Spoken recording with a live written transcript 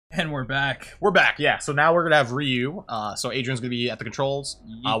And we're back. We're back, yeah. So now we're gonna have Ryuu. So Adrian's gonna be at the controls.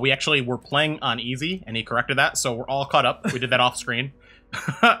 We actually were playing on easy, and he corrected that, so we're all caught up. We did that off screen.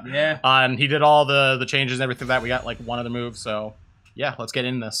 Yeah. And he did all the changes and everything that we got like one other move. So yeah, let's get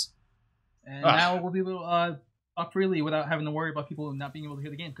in this. And now we'll be able to talk freely without having to worry about people not being able to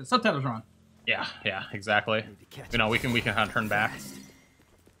hear the game because subtitles are on. Yeah, exactly. You know, we can kind of turn back.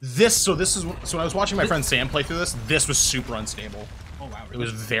 So when I was watching my friend Sam play through this was super unstable. Oh wow. It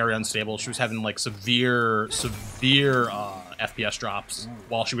was very unstable. She was having like severe FPS drops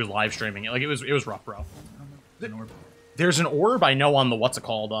while she was live streaming. Like it was rough, bro. There's an orb I know on the what's it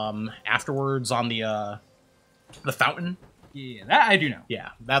called? Afterwards on the fountain. Yeah, that I do know. Yeah,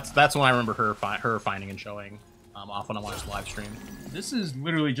 that's when I remember her finding and showing off when I watched the live stream. This is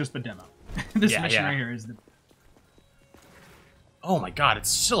literally just the demo. This mission right here is the. Oh my god,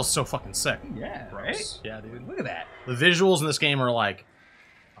 it's still so fucking sick. Yeah, gross. Right? Yeah, dude. Look at that. The visuals in this game are like,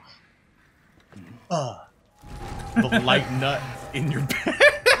 the light nut in your bed.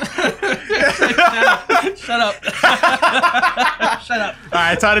 Shut up. Shut up.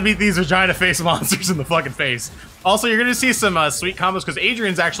 Alright, it's how to beat these vagina face monsters in the fucking face. Also, you're gonna see some sweet combos because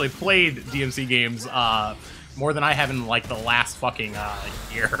Adrian's actually played DMC games more than I have in like the last fucking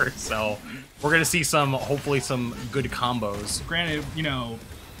year. So we're gonna see hopefully some good combos. Granted, you know,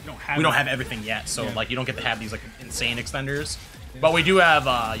 we don't have everything yet, so like you don't get to have these like insane extenders. But we do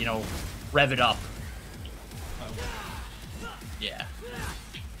have you know, rev it up. Yeah.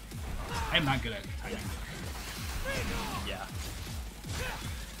 I'm not good at timing. Yeah.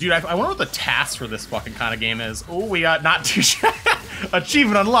 Dude, I wonder what the task for this fucking kind of game is. Oh, we got not too shabby.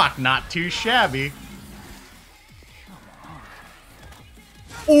 Achievement unlocked, not too shabby.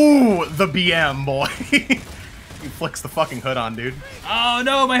 Ooh, the BM, boy. He flicks the fucking hood on, dude. Oh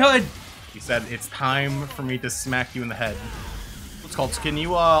no, my hood! He said, it's time for me to smack you in the head. What's called? Can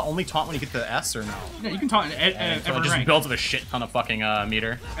you only taunt when you get to S or no? Yeah, you can taunt at so every it just rank. builds up a shit ton of fucking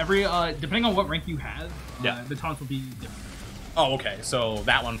meter. Every depending on what rank you have, yeah, the taunts will be different. Oh, okay. So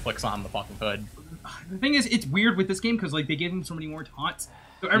that one flicks on the fucking hood. The thing is, it's weird with this game because like they gave him so many more taunts,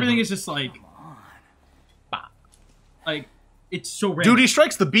 so everything is just like, like it's so random. Dude, he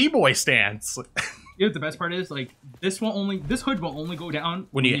strikes the b-boy stance. You know what the best part is? Like this hood will only go down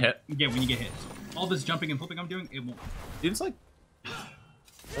when you get hit. Yeah, when you get hit. So all this jumping and flipping I'm doing, it won't. Dude, it's like, oh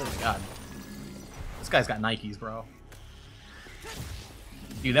my god, this guy's got Nikes, bro.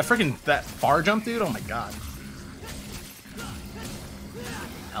 Dude, that bar jump, dude. Oh my god.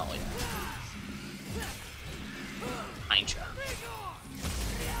 Hell yeah. Ain't ya?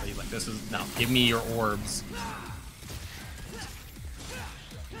 He's like, this is no. Give me your orbs.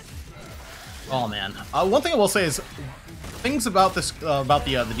 Oh man. One thing I will say is things about this about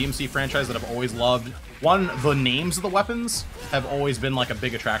the DMC franchise that I've always loved. One, the names of the weapons have always been like a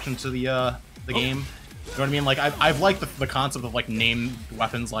big attraction to the game. You know what I mean? Like I've liked the concept of like named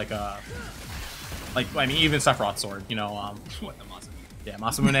weapons like I mean even Sephiroth's sword. You know What the Masamune? Yeah,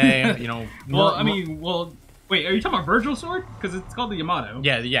 Masamune. You know. Well, wait, are you talking about Virgil's sword? Because it's called the Yamato.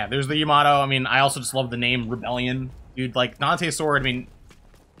 Yeah. There's the Yamato. I mean, I also just love the name Rebellion, dude. Like Dante's sword. I mean,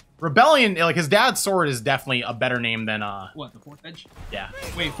 Rebellion. Like his dad's sword is definitely a better name than What, the Fourth Edge? Yeah.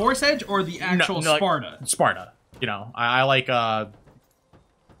 Wait, Force Edge or the actual Sparta? Like, Sparta. You know, I like Yeah,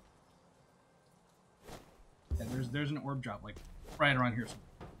 there's an orb drop like right around here.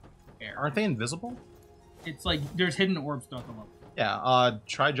 Aren't they invisible? It's like there's hidden orbs throughout the level. Yeah.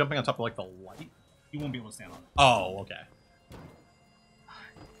 Try jumping on top of like the light. You won't be able to stand on it. Oh, okay.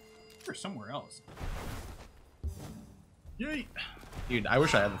 Or somewhere else. Yay. Dude, I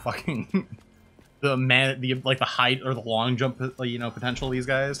wish I had the fucking the height or the long jump, you know, potential of these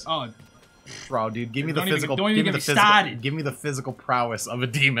guys. Oh, bro, dude, give me the physical. Give me the physical prowess of a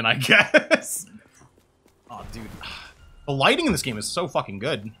demon, I guess. Oh, dude, the lighting in this game is so fucking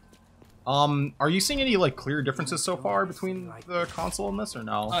good. Are you seeing any like clear differences so far between the console and this, or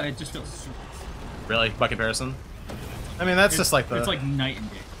no? It just feels super. Really, by comparison? I mean, that's just like it's like night and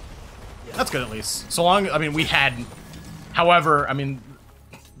day. That's good at least. So long. I mean, we had. However, I mean,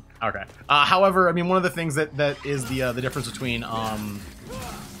 okay. However, I mean, one of the things that is the difference between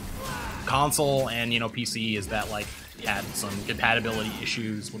console and PC is that like we had some compatibility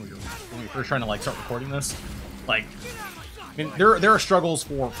issues when we were first trying to like start recording this. Like, I mean, there are struggles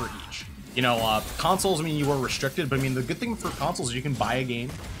for each. You know, consoles. I mean, you were restricted, but I mean, the good thing for consoles is you can buy a game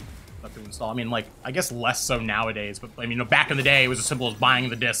to install. I mean, like, I guess less so nowadays, but I mean, back in the day, it was as simple as buying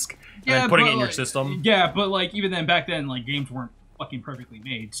the disc and then putting it in your system. Yeah, but like even then, back then, like games weren't fucking perfectly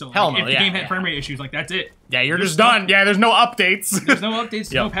made. So Hell like, no, if the game had frame rate issues, like that's it. Yeah, you're just done. Yeah, there's no updates. There's no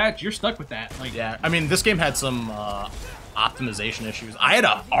updates, no patch. You're stuck with that. Like, yeah, I mean, this game had some optimization issues. I had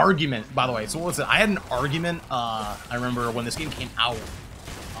an argument, by the way. So what was it? I had an argument. I remember when this game came out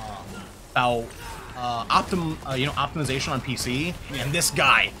about optimization on PC, and this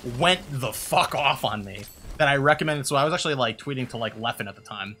guy went the fuck off on me that I recommended. So I was actually like tweeting to like Leffen at the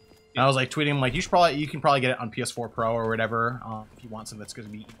time. And I was like tweeting him like, you can probably get it on PS4 Pro or whatever if you want something that's going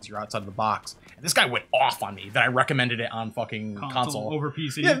to be easier outside of the box. And this guy went off on me that I recommended it on fucking console over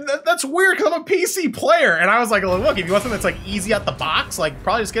PC. Yeah, that's weird because I'm a PC player, and I was like, look, if you want something that's like easy out the box, like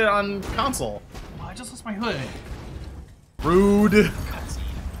probably just get it on console. Oh, I just lost my hood. Rude.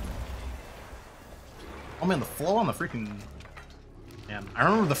 Oh man, the flow on the freaking. Man, I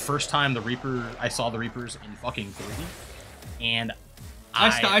remember the first time I saw the Reapers in fucking 3D, and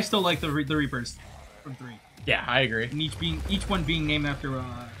I still like the Reapers from 3. Yeah, I agree. And each one being named after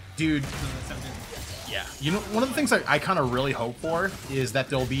dude. Yeah, you know, one of the things I kind of really hope for is that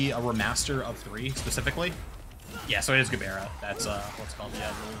there'll be a remaster of 3 specifically. Yeah, so it is Gabera. That's what's called the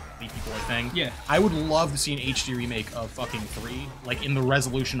little leafy boy thing. Yeah, I would love to see an HD remake of fucking 3, like in the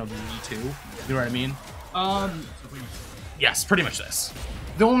resolution of Wii 2. You know what I mean? Yes, pretty much this.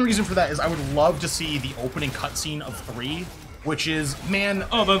 The only reason for that is I would love to see the opening cutscene of 3, which is, man...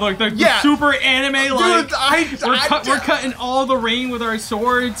 Oh, the super anime, like... Dude, we're cutting all the rain with our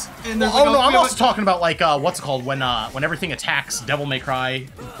swords, and there's I'm also talking about, like, what's it called? When everything attacks Devil May Cry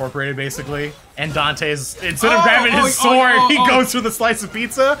Incorporated, basically, and Dante's, instead of grabbing his sword, he goes through the slice of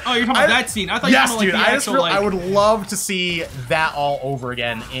pizza. Oh, you're talking about that scene. I thought you were talking about, like, I would love to see that all over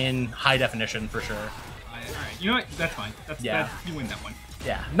again in high definition, for sure. Alright, you know what? That's fine. You win that one.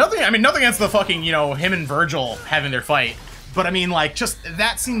 Yeah. Nothing against the fucking, him and Virgil having their fight. But I mean, like, just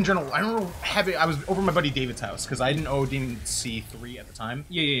that scene in general. I remember I was over my buddy David's house because I didn't see 3 at the time.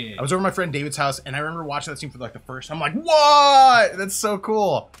 Yeah. I was over my friend David's house, and I remember watching that scene for like the first time. I'm like, what? That's so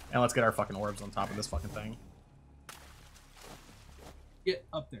cool. And let's get our fucking orbs on top of this fucking thing. Get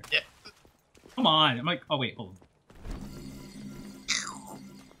up there. Yeah. Come on. I'm like, oh wait, hold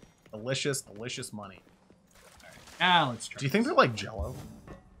on. Delicious money. All right, now let's try. Do you think they're like Jello?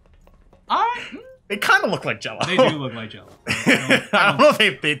 They kind of look like Jello. They do look like Jello. I don't know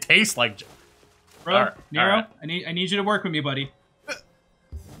if they taste like Jello. Bro, Nero, right. I need you to work with me, buddy.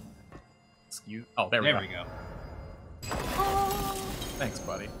 Excuse. Oh, there we go. Thanks,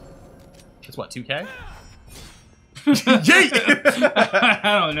 buddy. It's what, 2K? Yeet!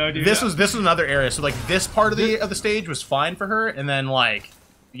 I don't know, dude. This was another area. So like this part of the stage was fine for her, and then like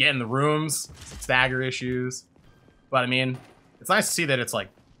you get in the rooms, stagger issues. But I mean, it's nice to see that it's like,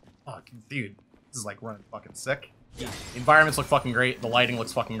 oh, dude. This is like running fucking sick. Yeah. The environments look fucking great. The lighting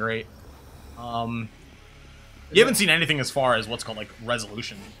looks fucking great. You haven't seen anything as far as what's called like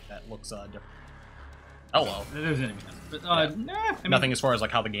resolution that looks different. Hello. There's anything. But nothing as far as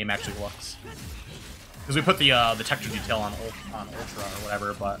like how the game actually looks. Because we put the texture detail on Ultra or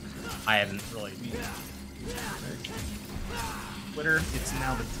whatever, but I haven't really. Twitter, it's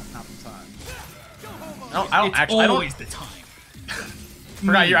now not the time. It's always the time.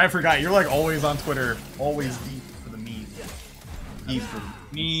 I forgot. You're like always on Twitter, always deep for the memes. Deep for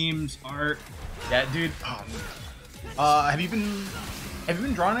memes, art. Yeah, dude. Have you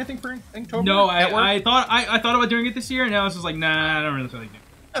been drawing anything for Inktober? No, I thought about doing it this year, and now it's just like, nah, I don't really feel like doing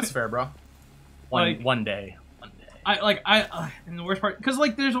it. That's fair, bro. One day. And the worst part, because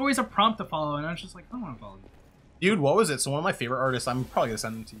like there's always a prompt to follow, and I was just like, I don't want to follow you. Dude, what was it? So one of my favorite artists, I'm probably gonna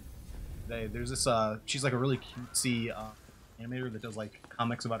send them to you today. There's this she's like a really cutesy animator that does like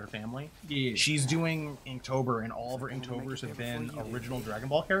comics about her family. Yeah. She's doing Inktober, and all of her Inktovers have been original Dragon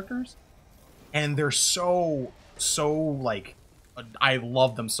Ball characters, and they're so like I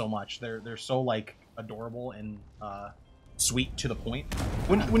love them so much. They're so like adorable and sweet to the point.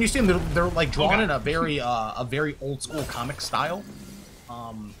 When you see them, they're like drawn in a very old school comic style,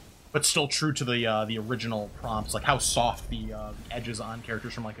 but still true to the original prompts, like how soft the edges on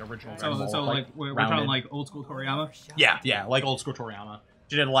characters from like original Dragon Ball. So like we're talking like old school Toriyama. Yeah, like old school Toriyama.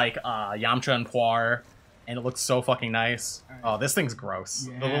 She did like Yamcha and Puar, and it looks so fucking nice. Right. Oh, this thing's gross.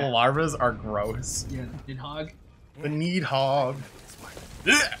 Yeah. The little larvas are gross. Yeah, the Nidhogg. The Nidhogg.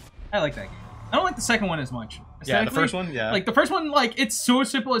 I like that game. I don't like the second one as much. Yeah, the first one, yeah. Like the first one, like it's so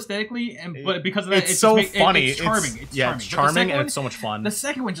simple aesthetically, but because of that, it's so funny. It's charming. It's charming and it's so much fun. The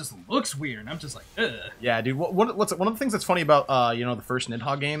second one just looks weird, and I'm just like, ugh. Yeah, dude. What's one of the things that's funny about the first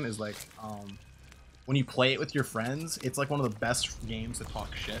Nidhogg game is like when you play it with your friends, it's like one of the best games to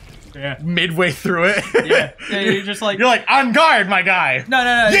talk shit. Yeah. Midway through it. Yeah, you're just like on guard, my guy.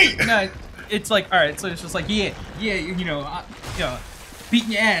 No. It's like, all right, so it's just like, yeah,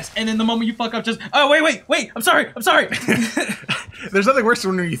 beating your ass, and then the moment you fuck up, just oh wait, I'm sorry. There's nothing worse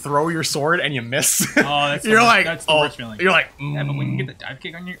than when you throw your sword and you miss. Oh, that's that's the worst feeling. You're like, yeah, but when you get the dive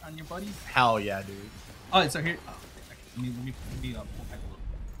kick on your buddy. Hell yeah, dude. Oh, so here. Oh, let me pull back a little.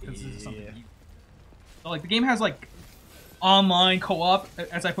 Because this is something new. So like the game has like online co-op,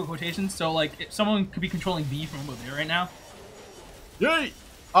 as I put quotations. So like if someone could be controlling B from over there right now. Yay!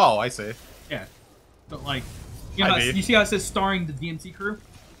 Oh, I see. Yeah. But like, you see how it says starring the DMC crew?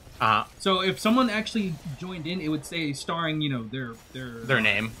 So if someone actually joined in, it would say starring, their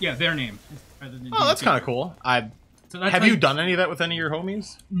name. Yeah, their name. Rather than oh, that's kind of cool. So that's have you done any of that with any of your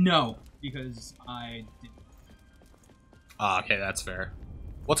homies? No, because I didn't. Okay, that's fair.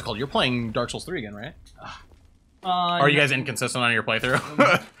 What's it called? You're playing Dark Souls 3 again, right? Are you guys inconsistent on your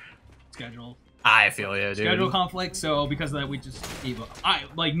playthrough? Schedule. I feel you, dude. Schedule conflict. So because of that, we just gave up.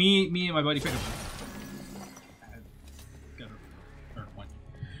 Me and my buddy picked up.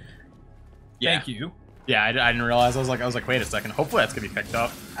 Yeah. Thank you. Yeah, I didn't realize. I was like, wait a second. Hopefully that's gonna be picked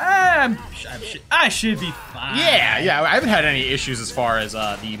up. I should be fine. Yeah. I haven't had any issues as far as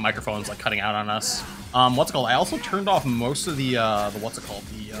the microphones like cutting out on us. What's it called? I also turned off most of the what's it called?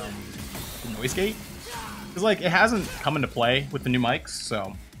 The noise gate. Because like it hasn't come into play with the new mics,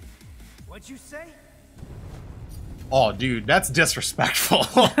 so. What'd you say? Oh, dude, that's disrespectful.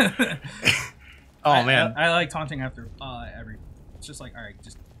 Man. I like taunting after every. It's just like, all right,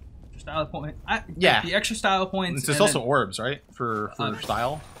 just style point. Yeah. The extra style points. There's also orbs, right? For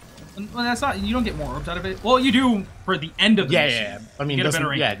style. Well, that's not. You don't get more orbs out of it. Well, you do for the end of the mission. Yeah. I mean,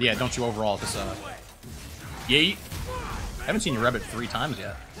 yeah. Don't you overall just yeet? I haven't seen you rev it 3 times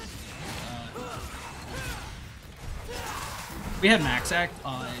yet. We had max act.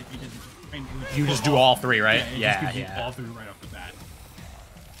 If you did. You just do all 3, right? Yeah. All 3 right off the bat.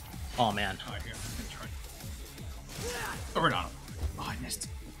 Oh man. Oh, here. I'm gonna try. Throw it on him. Oh, I missed.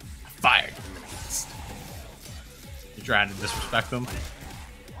 Fired. You're trying to disrespect them.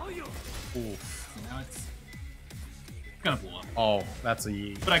 Oof. Now it's gonna blow up. Oh, that's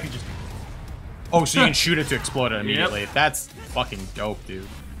a. But I could just. Oh, so you can shoot it to explode it immediately. Yep. That's fucking dope, dude.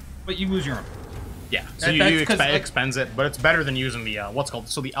 But you lose your arm. Yeah, so you expends it, but it's better than using the what's called.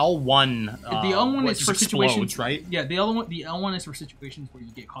 So the L1. The L1 is for situations, right? Yeah, the L1 is for situations where you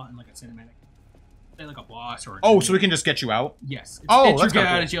get caught in like a cinematic, say like a boss or. So we can just get you out. Yes. It's your get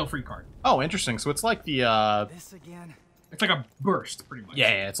out of jail free card. Oh, interesting. So it's like the. This again. It's like a burst, pretty much.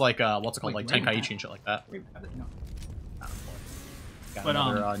 Yeah, it's like what's it called, like Tenkaichi and shit like that. Wait, no. Got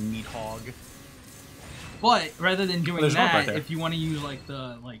another neat hog. But rather than doing that, if you want to use like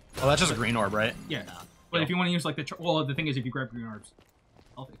the oh, that's just a green orb, right? Yeah. But if you want to use like the thing is if you grab green orbs,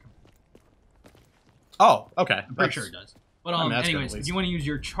 I'll take them. Oh, okay. I'm pretty sure it does. But anyways, if you want to use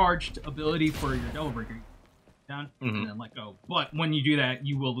your charged ability for your Devil Breaker, down and then let go. But when you do that,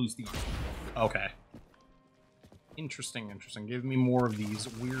 you will lose the arm. Okay. Interesting. Give me more of these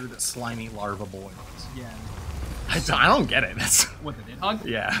weird, slimy larva boys. Yeah. I don't get it. That's what the Nidhogg?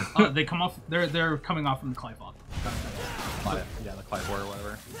 Yeah. They come off. They're coming off from the Clive off. Yeah, the Clive or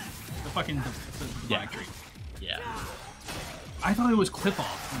whatever. The fucking the black tree. Yeah. I thought it was clip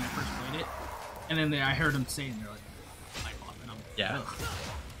off when I first played it, and then I heard them say, and they're like, clip off, and I'm yeah. Ugh.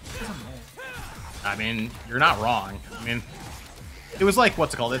 I mean, you're not wrong. I mean, it was like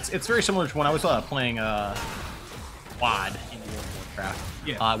what's it called? It's very similar to when I was playing WoD in World of Warcraft.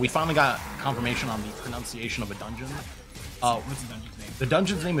 Yeah. We finally got confirmation on the pronunciation of a dungeon. What's the dungeon's name? The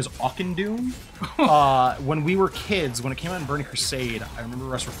dungeon's name is Auchindoun. When we were kids, when it came out in Burning Crusade, I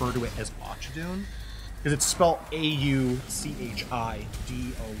remember us referred to it as Auchindoun because it's spelled Auchido.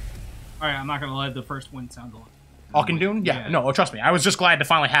 Alright, I'm not gonna lie, the first one sounds a lot. Auchindoun? Yeah. No, trust me. I was just glad to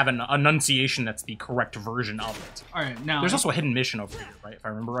finally have an enunciation that's the correct version of it. Alright, now there's also a hidden mission over here, right? If I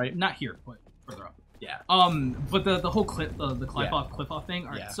remember right. Not here, but further up. Yeah. But the whole clip the clip off thing.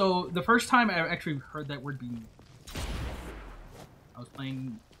 Alright, so the first time I actually heard that word being, I was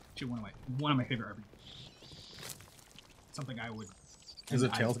playing one of my favorite RPGs. Something I would. Is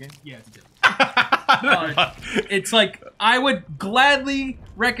it a Tales game? Yeah, it's a Tales. It's like I would gladly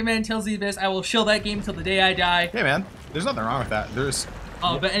recommend Tales of the Abyss. I will shill that game until the day I die. Hey man, there's nothing wrong with that. There's.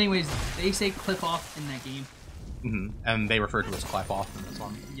 But anyways, they say clip off in that game. And they refer to it as clap off in this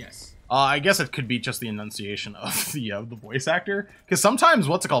one. Yes. I guess it could be just the enunciation of the voice actor, because sometimes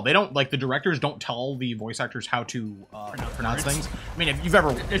what's it called? They don't the directors don't tell the voice actors how to pronounce things. I mean, if you've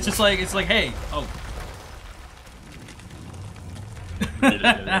ever, it's like hey,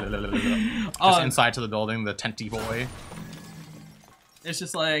 just inside to the building, the tenty boy. It's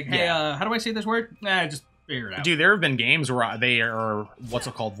just like, hey, how do I say this word? Just figure it out. Dude, there have been games where they are what's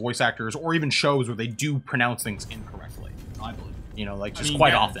it called, voice actors, or even shows where they do pronounce things incorrectly. I believe. You know, like just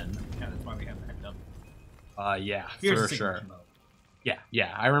quite often. Yeah, that's why we have backed up. Yeah, Here's for the sure. situation, though.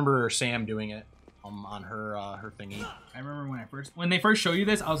 Yeah. I remember Sam doing it on her her thingy. I remember when they first show you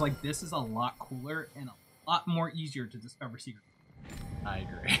this, I was like, this is a lot cooler and a lot more easier to discover secrets. I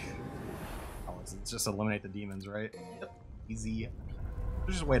agree. It's just eliminate the demons, right? Yep. Easy.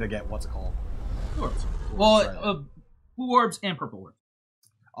 There's just a way to get what's it called? Blue orbs. Well, blue orbs and purple orbs.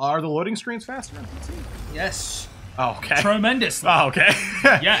 Are the loading screens faster on PC? Yes. Oh, okay. Tremendously. Oh, okay.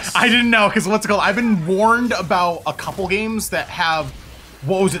 Yes. I didn't know, because what's it called? I've been warned about a couple games that have,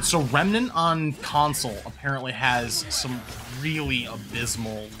 what was it? So Remnant on console apparently has some really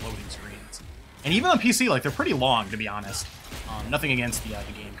abysmal loading screens. And even on PC, like, they're pretty long, to be honest. Nothing against the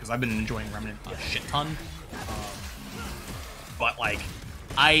game, because I've been enjoying Remnant a shit ton. But, like,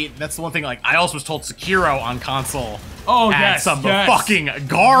 that's the one thing, like, I also was told Sekiro on console had some fucking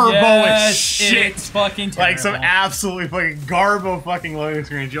garbo as shit. It's fucking terrible. Like, some absolutely fucking garbo fucking loading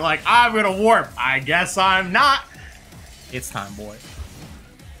screens. You're like, I'm gonna warp. I guess I'm not. It's time, boy.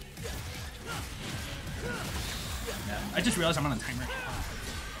 Yeah, I just realized I'm on a timer.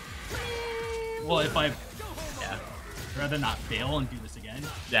 Well, if I'd rather not fail and do this again.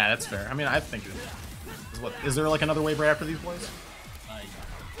 Yeah, that's fair. I mean, I think is there like another wave right after these boys?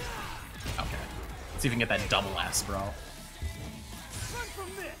 Okay. Let's see if we can get that double S, bro.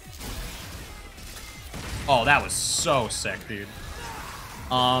 Oh, that was so sick, dude.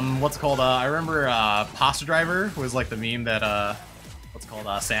 What's it called? I remember Pasta Driver was like the meme that what's it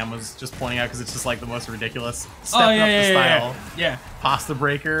called? Sam was just pointing out, because it's just like the most ridiculous step up the style. Yeah. Pasta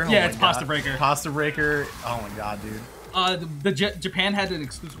Breaker. Yeah, it's Pasta Breaker. Pasta Breaker. Oh my god, dude. Japan had an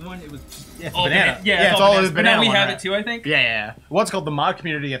exclusive one. It was banana. Yeah, it's all this banana. Now we one, have right? it too, I think. Yeah. What's called the mod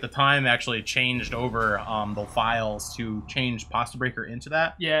community at the time actually changed over the files to change Pasta Breaker into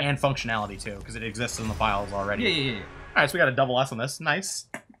that. Yeah. And functionality too, because it exists in the files already. Yeah. All right, so we got a double S on this. Nice.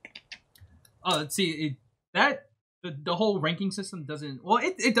 Oh, let's see. The whole ranking system doesn't. Well,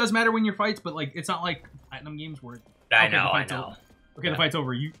 it does matter when your fights, but like it's not like Platinum games where. I know. Okay, the fight's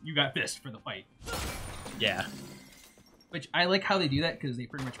over. You got this for the fight. Yeah. Which I like how they do that, because they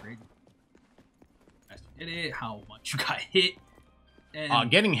pretty much grade how fast you did it, how much you got hit.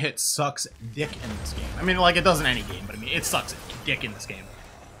 And getting hit sucks dick in this game. I mean, like, it does in any game, but I mean, it sucks dick in this game.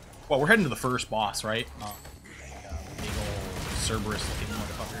 Well, we're heading to the first boss, right? Big old Cerberus-looking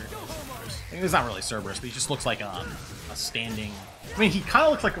motherfucker. He's not really Cerberus, but he just looks like a standing... I mean, he kind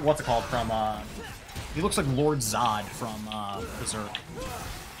of looks like, what's it called, from... he looks like Lord Zod from Berserk.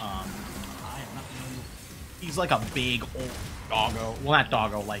 He's like a big old doggo. Well, not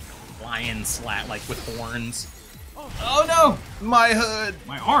doggo, like lion slat, like with horns. Oh no! My hood!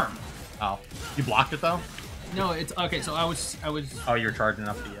 My arm! Oh. You blocked it though? No, it's okay, so I was Oh, you were charging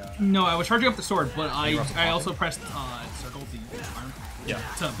up the No, I was charging up the sword, but I also pressed circle the arm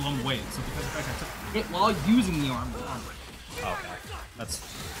to blow him away. So because of the fact I took it while using the arm Okay. I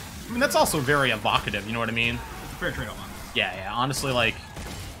mean, that's also very evocative, you know what I mean? It's a fair trade-off on that. Yeah, honestly, like,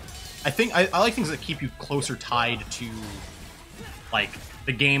 I think I like things that keep you closer tied to, like,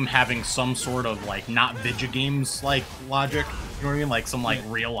 the game having some sort of, like, not video games, like, logic. You know what I mean? Like, some, like,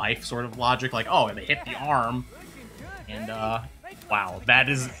 real-life sort of logic. Like, oh, they hit the arm. And, wow, that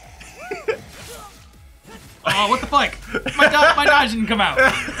is... Oh, what the fuck? My dodge didn't come out.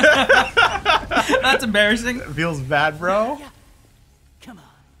 That's embarrassing. It feels bad, bro. Come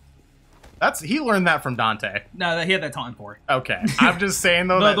on. He learned that from Dante. No, he had that taunt for. Okay, I'm just saying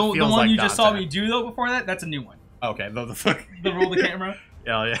though that the feels one like you Dante. just saw me do though before that. That's a new one. Okay, the roll the camera.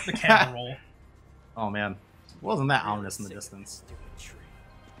 Yeah. The camera roll. Oh man, it wasn't that ominous in the distance.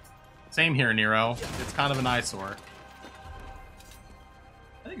 Same here, Nero. It's kind of an eyesore.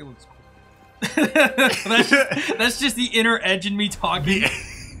 I think it looks cool. that's just the inner edge in me talking.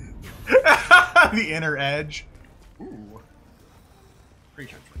 The inner edge. Ooh.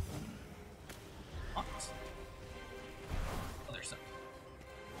 Pretty sure. Other side.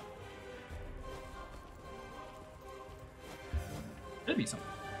 Could be something.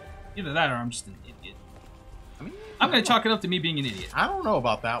 Either that or I'm just an idiot. I mean, I'm gonna chalk it up to me being an idiot. I don't know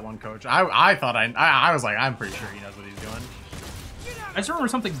about that one, Coach. I thought I was like, I'm pretty sure he knows what he's doing. I just remember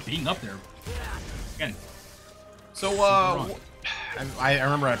something being up there. Again. So, I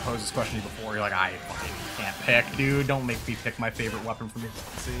remember I posed this question to you before. You're like, I fucking can't pick, dude. Don't make me pick my favorite weapon from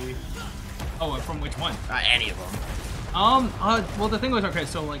PC. Oh, from which one? Any of them. Well, the thing was, okay,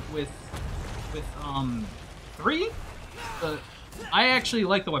 so like with 3, I actually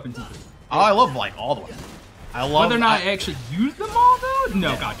like the weapons in 3. Oh, I love like all the weapons. I love whether or not I actually use them all though.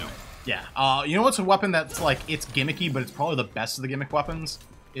 No, yeah. God no. Yeah. You know what's a weapon that's like it's gimmicky, but it's probably the best of the gimmick weapons?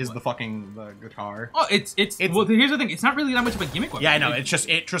 is the fucking guitar. Oh, it's well. Here's the thing. It's not really that much of a gimmick weapon. Yeah, I know. It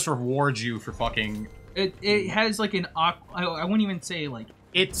just rewards you for fucking. It has like an I wouldn't even say like.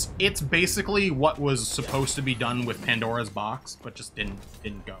 It's basically what was supposed to be done with Pandora's box, but just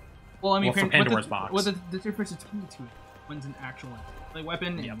didn't go. Well, I mean, for Pandora's box. Well, the difference between the two, one's an actual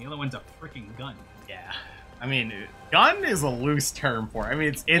weapon, and the other one's a freaking gun. Yeah. I mean, gun is a loose term for it. I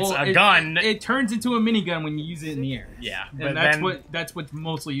mean, it's a gun. It turns into a minigun when you use it in the air. Yeah, and that's what's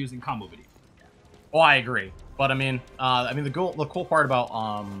mostly used in combo videos. Yeah. Oh, I agree. But I mean, the cool part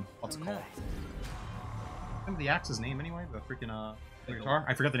about what's it called? Remember the axe's name anyway? The freaking the guitar.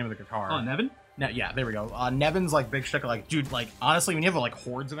 I forgot the name of the guitar. Oh, Nevin. Yeah, there we go. Nevin's like big shtick. Like, dude, like honestly, when you have like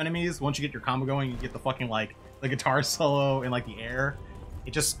hordes of enemies, once you get your combo going, you get the fucking like the guitar solo in like the air.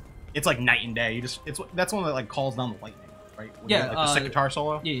 It's like night and day. That's one that like calls down the lightning, right? When yeah, like the sick guitar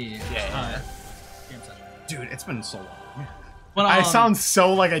solo. Yeah. Dude, it's been so long. But, I sound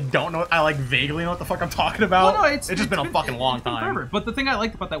so like I don't know. I like vaguely know what the fuck I'm talking about. Well, no, it's just been a fucking long time. Forever. But the thing I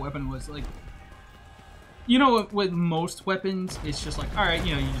liked about that weapon was like, you know, with most weapons, it's just like, all right,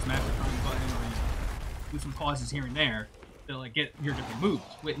 you know, you just mash the front button or you do some pauses here and there to like get your different moves.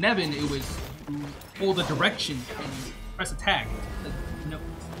 With Nevin, it was you hold a direction and you press attack.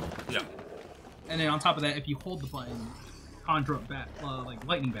 Yeah. And then on top of that, if you hold the button, conjure up like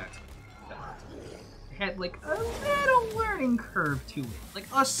lightning bats. It had like a little learning curve to it, like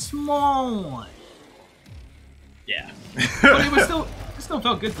a small one. Yeah. But it still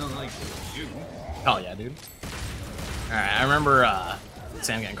felt good though. Like, dude. Hell yeah, dude. All right, I remember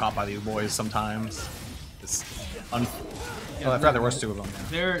Sam getting caught by these boys sometimes. I forgot there was two of them.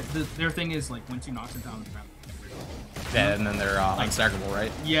 Yeah. Their thing is like once you knock them down, yeah, and then they're unstackable,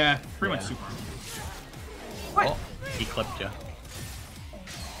 right? Yeah, pretty much super. What? Oh, he clipped you.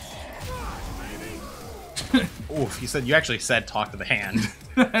 Oof, you actually said talk to the hand.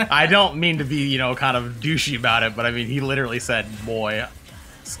 I don't mean to be, you know, kind of douchey about it, but I mean, he literally said, boy,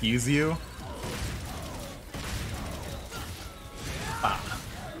 excuse you.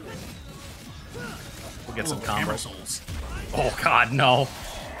 We'll get some combos. Oh god, no.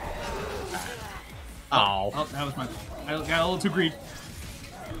 Oh. Oh, that was my. I got a little too greedy.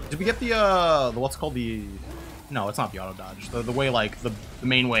 Did we get the what's called the? No, it's not the auto dodge. The way like the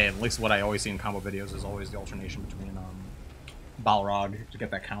main way, at least what I always see in combo videos, is always the alternation between Balrog to get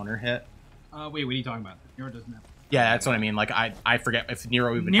that counter hit. Wait, what are you talking about? Nero doesn't have. Yeah, that's what I mean. Like I forget if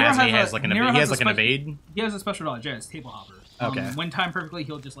Nero even has it. He has like an evade. He has a special dodge. Yeah, it's table hopper. Okay. When timed perfectly,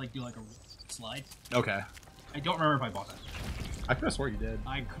 he'll just like do like a slide. Okay. I don't remember if I bought that. I could have sworn you did.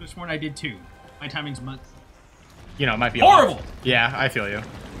 I could have sworn I did too. My timing's much. You know, it might be horrible. Yeah, I feel you.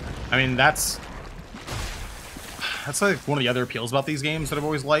 I mean, that's like one of the other appeals about these games that I've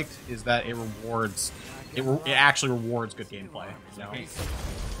always liked is that it rewards. It actually rewards good gameplay. You know?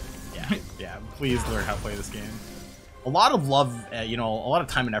 Yeah. Please learn how to play this game. A lot of love, you know, a lot of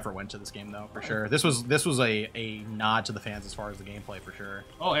time and effort went to this game though, for sure. This was a nod to the fans as far as the gameplay, for sure.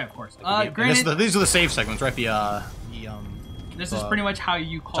 Oh yeah, of course. Granted, these are the save segments, right? This is pretty much how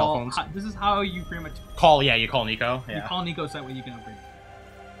you call. This is how you pretty much call. Yeah, you call Nico. Yeah. You call Nico so that way you can upgrade.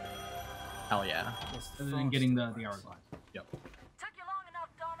 Hell yeah. Other than getting the hourglass. Yep. Took you long enough,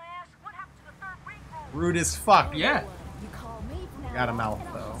 dumbass. What happened to the third ring roll? Rude as fuck. Yeah. Got a mouth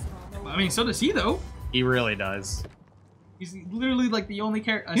though. I mean, so does he though. He really does. He's literally like the only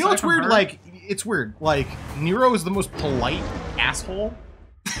character. You know what's weird? Like, it's weird. Like, Nero is the most polite asshole.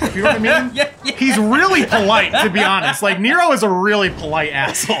 You know what I mean? Yeah. He's really polite, to be honest. Like, Nero is a really polite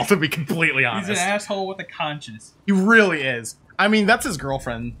asshole, to be completely honest. He's an asshole with a conscience. He really is. I mean, that's his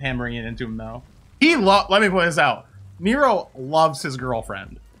girlfriend hammering it into him, though. Let me point this out. Nero loves his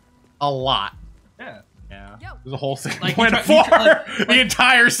girlfriend. A lot. Yeah. Yeah. There's a whole sticking point of 4. The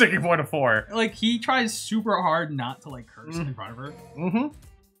entire sticking point of 4. Like, he tries super hard not to, like, curse in front of her. Mm-hmm.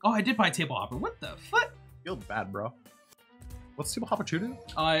 Oh, I did buy table hopper. What the fuck? Feel bad, bro. What's table hopper 2 do?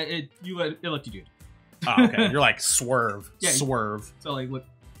 It let you do it. Oh, okay. You're like swerve. Yeah, swerve. So, like, look.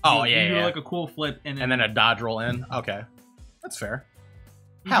 Oh, you yeah, do, yeah. like, a cool flip and then a dodge roll in. Okay. That's fair.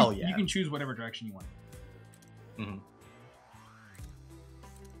 Hell yeah. You can choose whatever direction you want. Mm-hmm.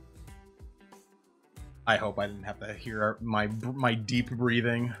 I hope I didn't have to hear my deep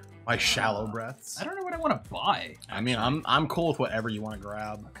breathing, my shallow breaths. I don't know what I want to buy. Actually. I mean, I'm cool with whatever you want to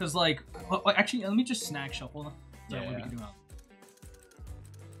grab. Cause like, actually, let me just snack shuffle. Yeah. What we can do now.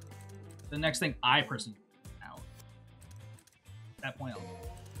 The next thing I personally now. At that point,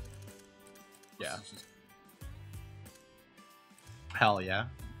 yeah. Hell yeah.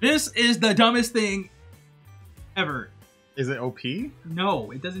 This is the dumbest thing ever. Is it OP?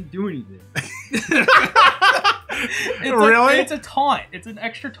 No, it doesn't do anything. Really? It's a taunt. It's an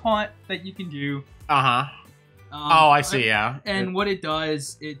extra taunt that you can do. Uh-huh. Oh, I see, yeah. And what it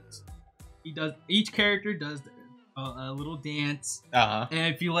does, each character does a little dance. Uh-huh.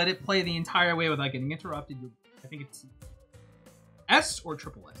 And if you let it play the entire way without getting interrupted, I think it's S or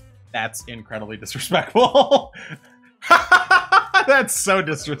triple S. That's incredibly disrespectful. That's so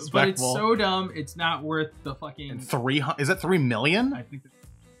disrespectful. But it's so dumb, it's not worth the fucking... Is it 3 million? I think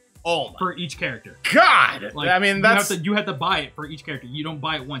oh my for each character. God! Like, I mean, that's... You have to buy it for each character. You don't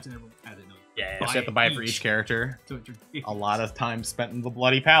buy it once and everyone has it. No, yeah, so you have to buy it for each character. So it's ridiculous. A lot of time spent in the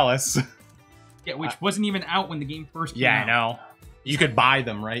Bloody Palace. Yeah, which wasn't even out when the game first came out. Yeah, I know. You could buy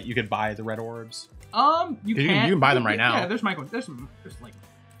them, right? You could buy the red orbs. You can buy them right now. Yeah, there's like...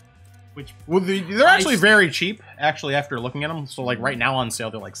 Which... Well, they're actually very cheap, actually, after looking at them. So, like, right now on sale,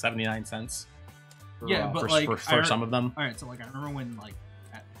 they're like 79 cents. For some of them. Alright, so, like, I remember when, like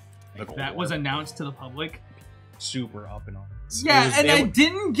that was announced to the public. Super up and arms. Yeah, I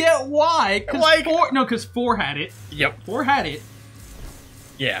didn't get why. Because 4 had it. Yep. 4 had it.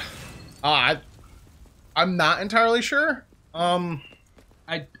 Yeah. I'm not entirely sure. I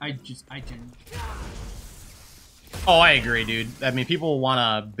didn't. Oh, I agree, dude. I mean, people want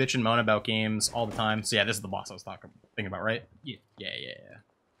to bitch and moan about games all the time. So yeah, this is the boss I was thinking about, right? Yeah. Yeah.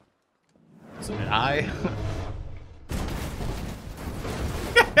 So did I.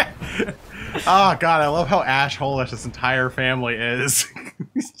 Oh god, I love how ash-holish this entire family is.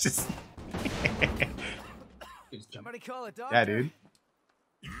 It's just... Somebody call a doctor. Yeah, dude.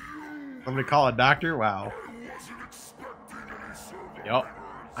 Somebody call a doctor? Wow. Yup.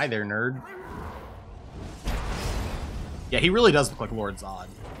 Hi there, nerd. Yeah, he really does look like Lord Zod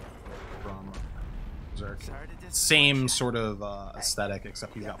from Berserk. Same sort of aesthetic,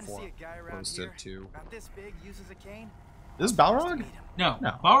 except he's got 4 opposed to 2. Is this Balrog? No.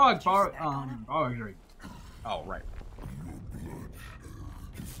 Balrog's right. Oh, right.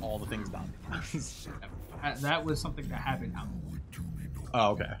 All the things done. That was something that happened now.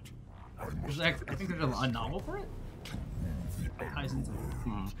 Oh, okay. I think there's a novel for it. It ties into it.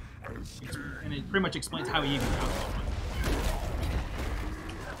 And it pretty much explains how he even got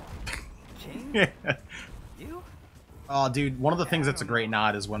it. You? Oh, dude, one of the things that's a great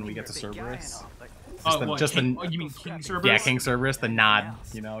nod is when we get to Cerberus. You mean King Cerberus? Yeah, King Cerberus, the nod,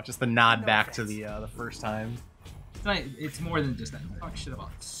 you know, just the nod back to the first time. It's more than just that. I talk shit about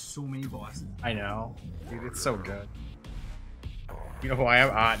so many bosses. I know. Dude, it's so good. You know who I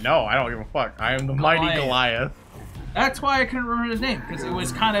am? No, I don't give a fuck. I am the mighty Goliath. That's why I couldn't remember his name, because it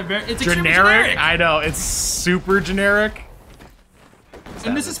was kind of it's generic. I know, it's super generic.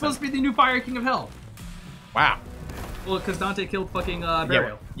 And this is supposed to be the new Fire King of Hell. Wow. Well, because Dante killed fucking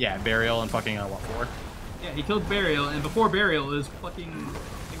Burial. Yeah, Burial and fucking what for? Yeah, he killed Burial, and before Burial it was fucking, I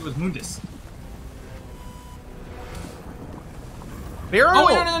think it was Mundus. Burial?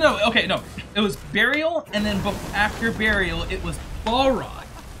 Oh, no. Okay, no. It was Burial, and then after Burial, it was Balrog.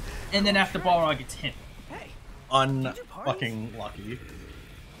 And then after Balrog, it's him. Unfucking lucky.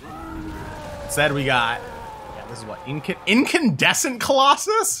 Instead, we got... Yeah, this is what? Incandescent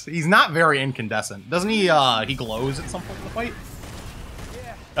Colossus? He's not very incandescent. Doesn't he, he glows at some point in the fight?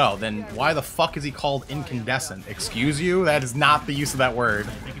 Oh, then why the fuck is he called incandescent? Excuse you? That is not the use of that word.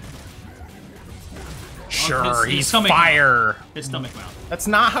 Sure, he's fire. His stomach mouth. That's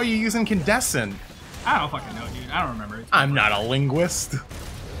not how you use incandescent. I don't fucking know, dude. I don't remember. I'm not a linguist.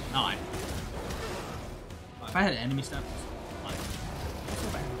 No, if I had enemy steps,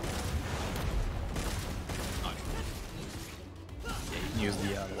 Yeah, you can use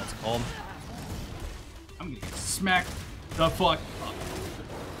the what's it called? I'm gonna get smacked the fuck up.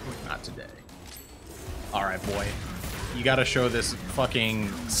 Not today. Alright, boy. You gotta show this fucking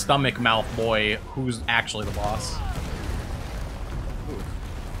stomach mouth boy who's actually the boss. Ooh.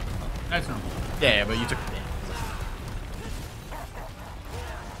 That's normal. Yeah, but you took the damage.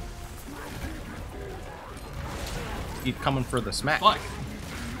 Keep coming for the smack. Fuck.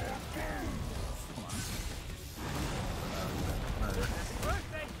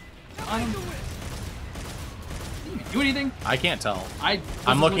 Hold on. Didn't do anything? I can't tell.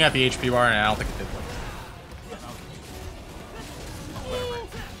 I'm looking at the HP bar and I don't think it did one.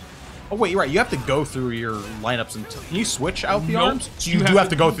 Oh wait, you're right. You have to go through your lineups and can you switch out the arms? So you do have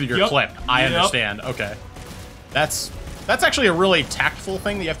to go through your clip. I understand. Okay, that's actually a really tactful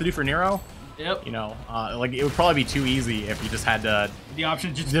thing that you have to do for Nero. Yep. You know, like it would probably be too easy if you just had to the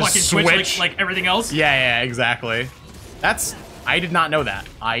option to just fucking switch like everything else. Yeah, exactly. I did not know that.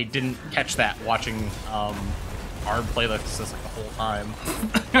 I didn't catch that watching Arb play this like the whole time.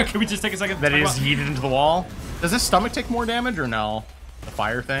 Can we just take a second? That it is yeeted into the wall. Does his stomach take more damage or no? The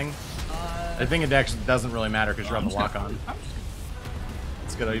fire thing? I think it actually doesn't really matter because you're on the lock on.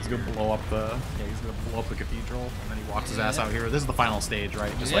 He's gonna blow up the cathedral, and then he walks his ass out here. This is the final stage,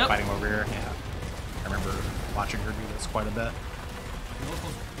 right? Just like fighting over here. Yeah. I remember watching her do this quite a bit.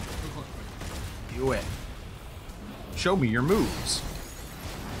 Do it. Show me your moves.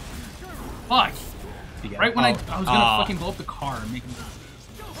 Fuck. Right when I was gonna fucking blow up the car and make him.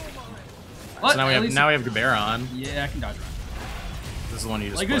 So now we have Grimoire on. Yeah, I can dodge around. This is the one you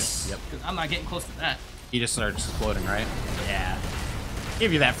just like this. Yep. I'm not getting close to that. He just starts exploding, right? Yeah.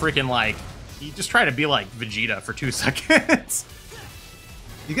 Give you that freaking like. He just tried to be like Vegeta for 2 seconds.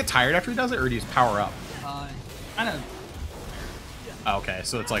 You get tired after he does it, or do you just power up? Kind of. Oh, okay,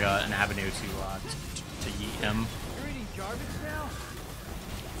 so it's like an avenue to yeet him. You're eating garbage now?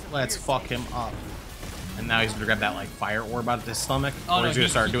 Let's fuck him up. And now he's gonna grab that like fire orb out of his stomach. Oh, or no, he's gonna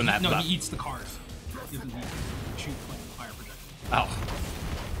start doing that. No, he eats the cars. He doesn't shoot like fire projectiles. Oh.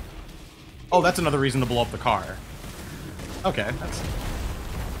 Oh, that's another reason to blow up the car. Okay, that's.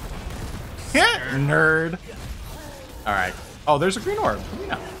 Yeah, nerd. All right. Oh, there's a green orb.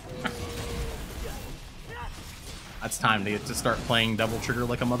 Yeah. That's time to get to start playing double trigger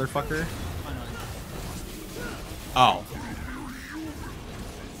like a motherfucker. Oh.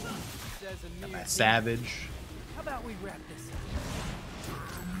 Savage. How about we wrap this up?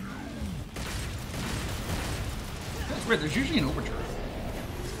 That's weird. There's usually an overture.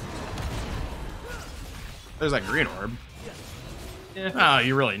 There's that green orb. Yeah. Oh,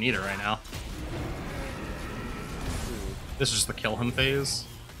 you really need it right now. This is just the kill him phase.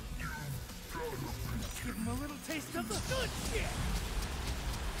 Give him a little taste of the good shit.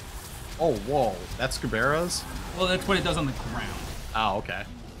 Oh, whoa. That's Grimoire's? Well, that's what it does on the ground. Oh, okay.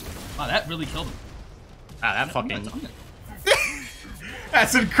 Wow, that really killed him. Ah, that fucking...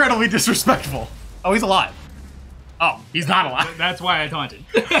 That's incredibly disrespectful. Oh, he's alive. Oh, he's not alive. That's why I taunted.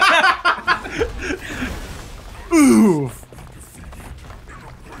 Oof.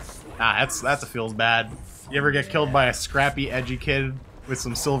 Ah, that feels bad. You ever get killed by a scrappy, edgy kid with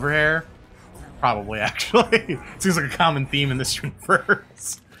some silver hair? Probably, actually. Seems like a common theme in this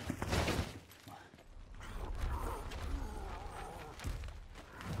universe.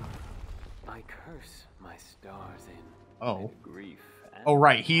 I curse my stars in grief. Oh,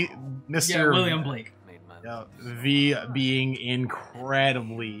 right. Mr. Yeah, William Blake. Yeah, V being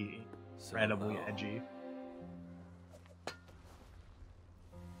incredibly edgy.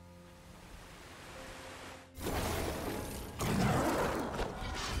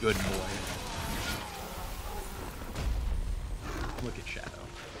 Good boy. Look at Shadow.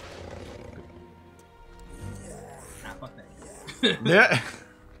 Ah, fuck that. Yeah.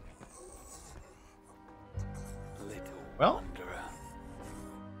 Well,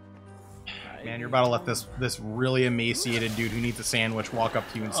 man, you're about to let this really emaciated dude who needs a sandwich walk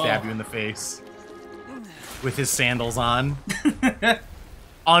up to you and stab you in the face with his sandals on.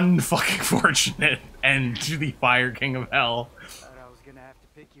 Unfucking fortunate end to the Fire King of Hell. Thought I was gonna have to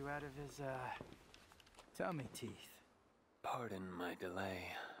pick you out of his tummy teeth. Pardon my delay.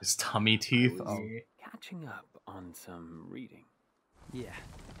 His tummy teeth. Oh. Catching up on some reading. Yeah.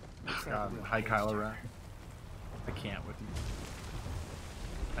 God, hi Kylo Ren. I can't with you.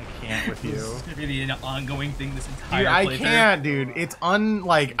 I can't with you. This is gonna be an ongoing thing this entire playthrough. I can't, dude. It's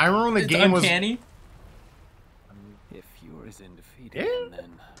like I remember when the game uncanny. If yours undefeated,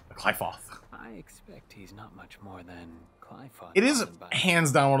 then Clifoth. I expect he's not much more than Clifoth. It is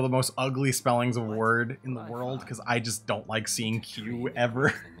hands down one of the most ugly spellings of word in the world because I just don't like seeing Q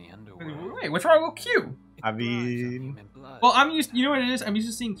ever. Wait, what's wrong with Q? I mean, well, I'm used. You know what it is? I'm used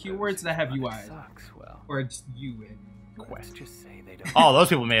to seeing Q words that have UI, or it's U and Let's just say they don't. Oh, those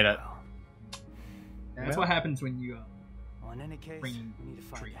people made it. That's what happens when you Well, in any case, we need to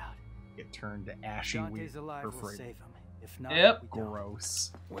find out. Get turned to ashy Dante's wheat alive, for we'll free. save him. If not, Yep. we don't.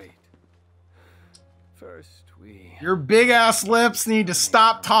 Gross. Wait. First, we. Your big ass lips need to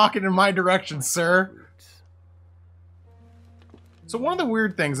stop talking in my direction, sir. So one of the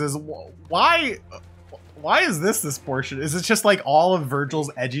weird things is why is this portion? Is it just like all of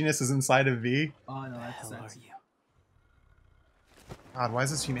Virgil's edginess is inside of V? Oh no, That's you. God, why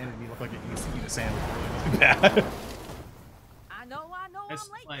does this humanity look like it needs to eat a sandwich really bad? I know, It's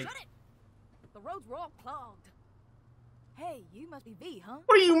I'm late. like- Cut it. The roads were all clogged. Hey, you must be V, huh?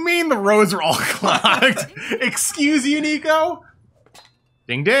 What do you mean the roads are all clogged? Excuse you, Nico?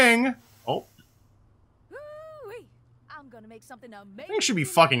 Ding ding. Oh, Ooh-wee. I'm gonna make something amazing. things should be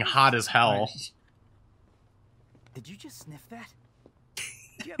fucking hot as hell. Did you just sniff that? Do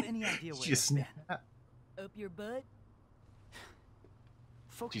you have any idea where Just it's been? Up your butt.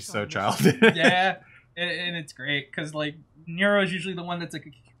 Focus She's on so this. childish. yeah, and it's great because like Nero's usually the one that's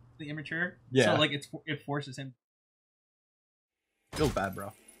like immature. Yeah. So like it forces him. Feels bad,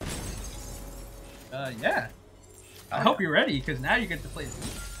 bro. Yeah. I hope you're ready because now you get to play.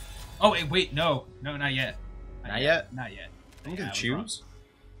 Oh wait, no, not yet. Not yet. Not yet. Don't you get to choose?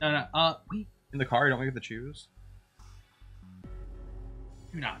 No. Wait. In the car, you don't get to choose.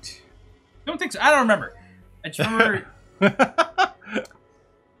 Do not. Don't think so. I don't remember. I just remember. I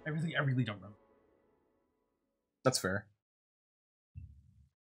really don't remember. That's fair.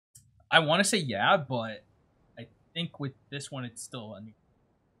 I want to say yeah, but I think with this one it's still a new.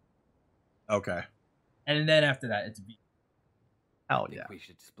 Okay. And then after that it's B. Hell I think yeah. we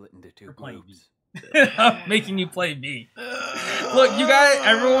should split into two playing groups. I'm making you play B. Look, you got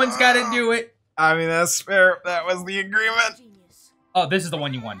everyone's got to do it. I mean, that's fair. That was the agreement. Genius. Oh, this is the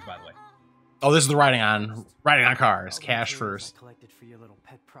one you won, by the way. Oh, this is the riding on cars. Cash first. I collected for your little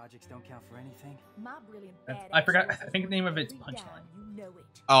pet projects don't count for anything. My brilliant I badass forgot. knows I think the name of it's deep Punchline. down, you know it.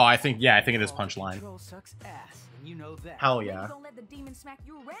 Oh, I think it is Punchline. Control sucks ass, and you know that. Hell Maybe yeah. don't let the demon smack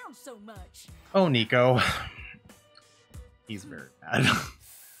you around so much. Oh, Nico. He's very bad.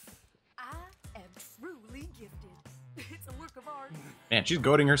 I am truly gifted. It's a work of art. Man, she's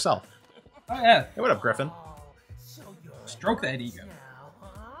goading herself. Oh yeah. Hey, what up, Griffin? Stroke that ego.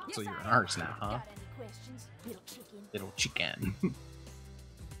 So you're an artist now, huh? Got any questions, little chicken? Little chicken.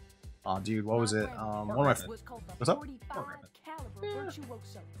 Oh, dude, what was it? One of my What's up? 45 caliber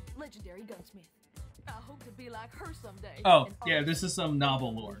virtuoso, legendary gunsmith. I hope to be like her someday. Oh An yeah, artist, this is some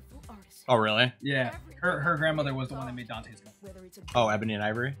novel lore. lethal artist. Oh, really? Yeah, her grandmother was the one that made Dante's gun. Whether it's a Oh, gun Ebony and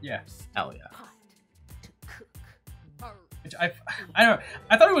Ivory? Yeah. Hell yeah. pot to cook. Or Which I don't know.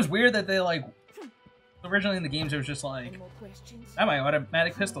 I thought it was weird that they like originally in the games it was just like any more questions? that my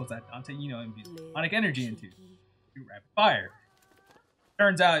automatic pistols that Dante infused sonic energy into. Shoot rapid fire.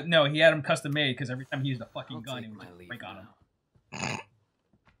 Turns out no, he had them custom made because every time he used a fucking I'll gun, take it would my just leave break on him. now.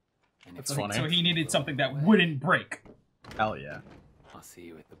 And if That's we- funny. So he needed something that wouldn't break. Hell yeah. I'll see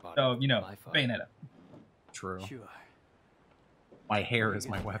you at the bottom. So of the Wi-Fi. Bayonetta. True. Sure. My hair is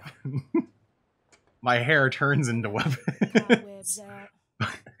my weapon. My hair turns into weapons. Cobwebs out.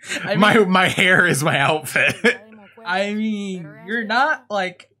 I mean- my hair is my outfit. Got any more questions? I mean, Better ask you're me. not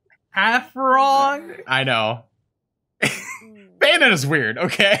like half wrong. I know. Ooh. Bayonetta's weird,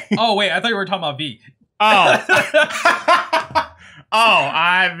 okay? Oh wait, I thought you were talking about V. Oh. Oh,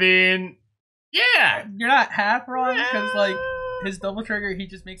 I mean, yeah. You're not half wrong because like his double trigger, he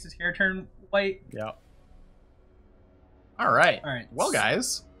just makes his hair turn white. Yep. All right. All right. Well,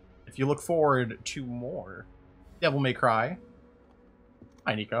 guys, if you look forward to more Devil May Cry.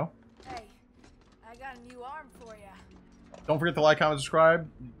 Hi, Nico. Hey, I got a new arm for ya. Don't forget to like, comment, subscribe.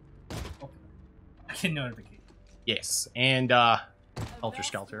 I can notification. Yes, and Helter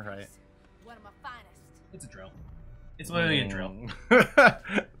Skelter, right? One of my finest. It's a drill. It's literally a drill.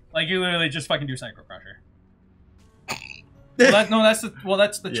 Mm. Like you literally just fucking do Psycho Crusher. That's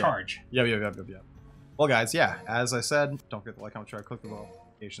the Yeah. charge. Yep. Well, guys, yeah, as I said, don't forget to like, comment, subscribe, click the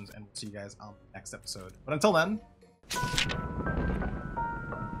notifications, and we'll see you guys on the next episode. But until then.